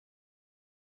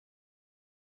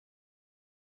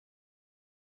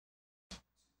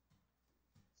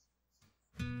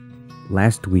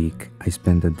Last week, I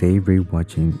spent a day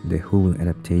rewatching the Hulu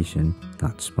adaptation,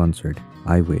 not sponsored,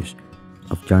 I wish,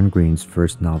 of John Green's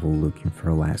first novel, Looking for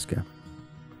Alaska.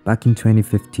 Back in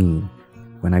 2015,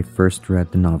 when I first read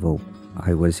the novel,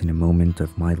 I was in a moment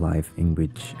of my life in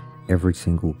which every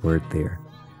single word there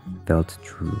felt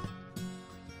true.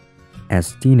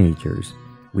 As teenagers,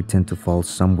 we tend to fall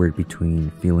somewhere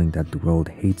between feeling that the world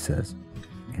hates us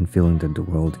and feeling that the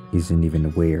world isn't even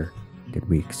aware that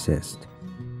we exist.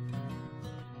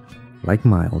 Like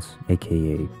Miles,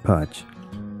 aka Pudge,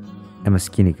 I'm a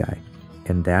skinny guy,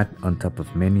 and that, on top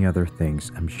of many other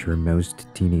things I'm sure most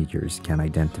teenagers can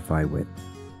identify with.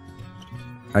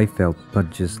 I felt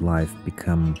Pudge's life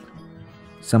become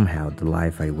somehow the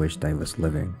life I wished I was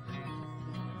living.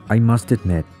 I must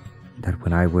admit that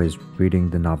when I was reading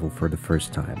the novel for the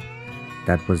first time,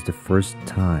 that was the first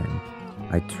time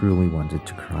I truly wanted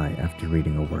to cry after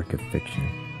reading a work of fiction.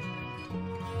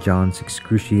 John's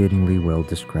excruciatingly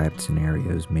well-described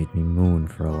scenarios made me moon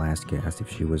for Alaska as if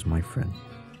she was my friend.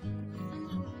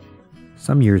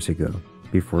 Some years ago,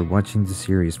 before watching the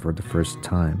series for the first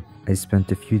time, I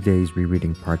spent a few days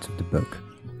rereading parts of the book.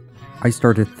 I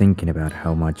started thinking about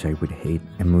how much I would hate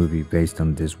a movie based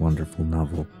on this wonderful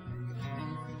novel.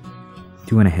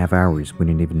 2.5 hours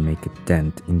wouldn't even make a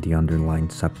dent in the underlying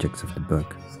subjects of the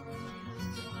book.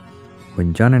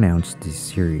 When John announced this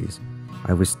series,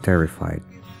 I was terrified,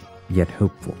 yet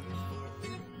hopeful.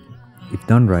 If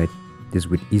done right, this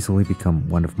would easily become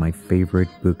one of my favorite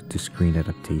book-to-screen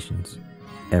adaptations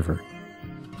ever.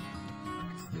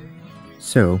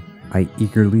 So, I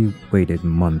eagerly waited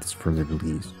months for the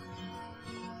release.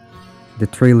 The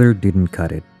trailer didn't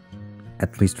cut it,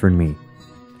 at least for me.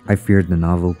 I feared the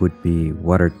novel would be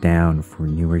watered down for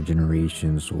newer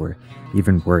generations, or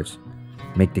even worse,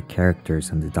 make the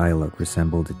characters and the dialogue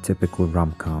resemble the typical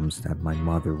rom-coms that my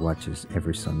mother watches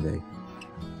every Sunday.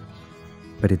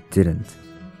 But it didn't.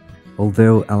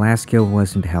 Although Alaska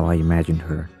wasn't how I imagined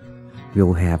her,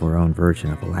 we'll have our own version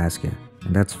of Alaska,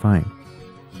 and that's fine.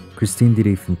 Christine did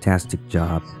a fantastic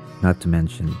job, not to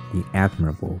mention the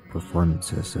admirable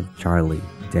performances of Charlie,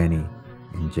 Denny,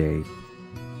 and Jade.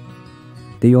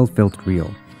 They all felt real.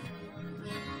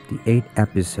 The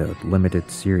 8-episode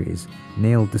limited series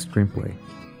nailed the screenplay,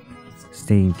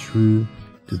 staying true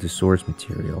to the source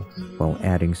material while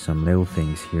adding some little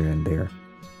things here and there.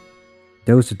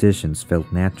 Those additions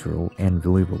felt natural and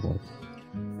believable.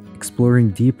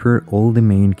 Exploring deeper all the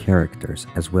main characters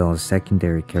as well as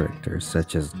secondary characters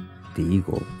such as the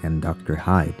Eagle and Dr.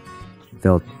 Hyde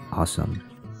felt awesome.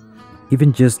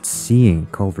 Even just seeing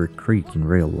Culver Creek in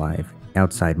real life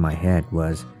outside my head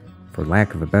was, for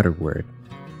lack of a better word,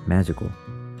 magical.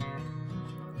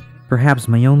 Perhaps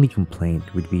my only complaint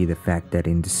would be the fact that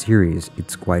in the series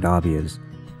it's quite obvious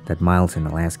that Miles and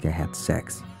Alaska had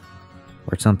sex,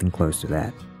 or something close to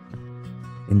that.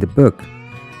 In the book,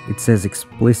 it says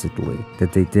explicitly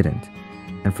that they didn't,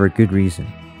 and for a good reason.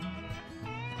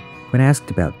 When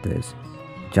asked about this,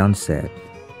 John said,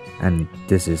 and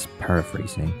this is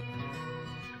paraphrasing,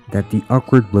 that the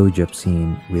awkward blowjob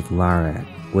scene with Lara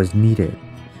was needed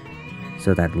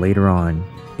so that later on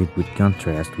it would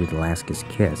contrast with Alaska's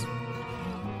kiss.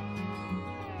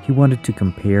 He wanted to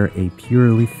compare a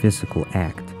purely physical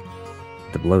act,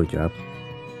 the blowjob,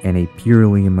 and a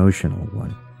purely emotional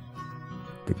one,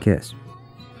 the kiss,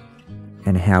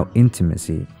 and how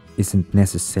intimacy isn't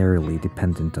necessarily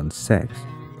dependent on sex,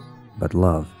 but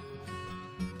love.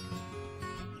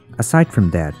 Aside from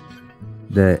that,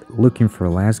 the Looking for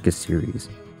Alaska series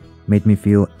made me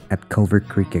feel at Culver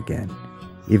Creek again,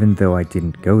 even though I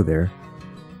didn't go there,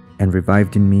 and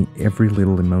revived in me every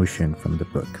little emotion from the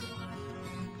book.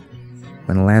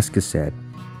 When Alaska said,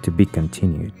 "to be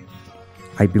continued,"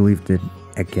 I believed it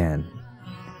again,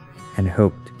 and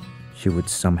hoped she would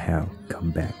somehow come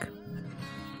back.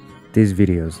 This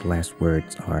video's last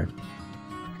words are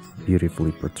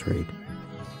beautifully portrayed.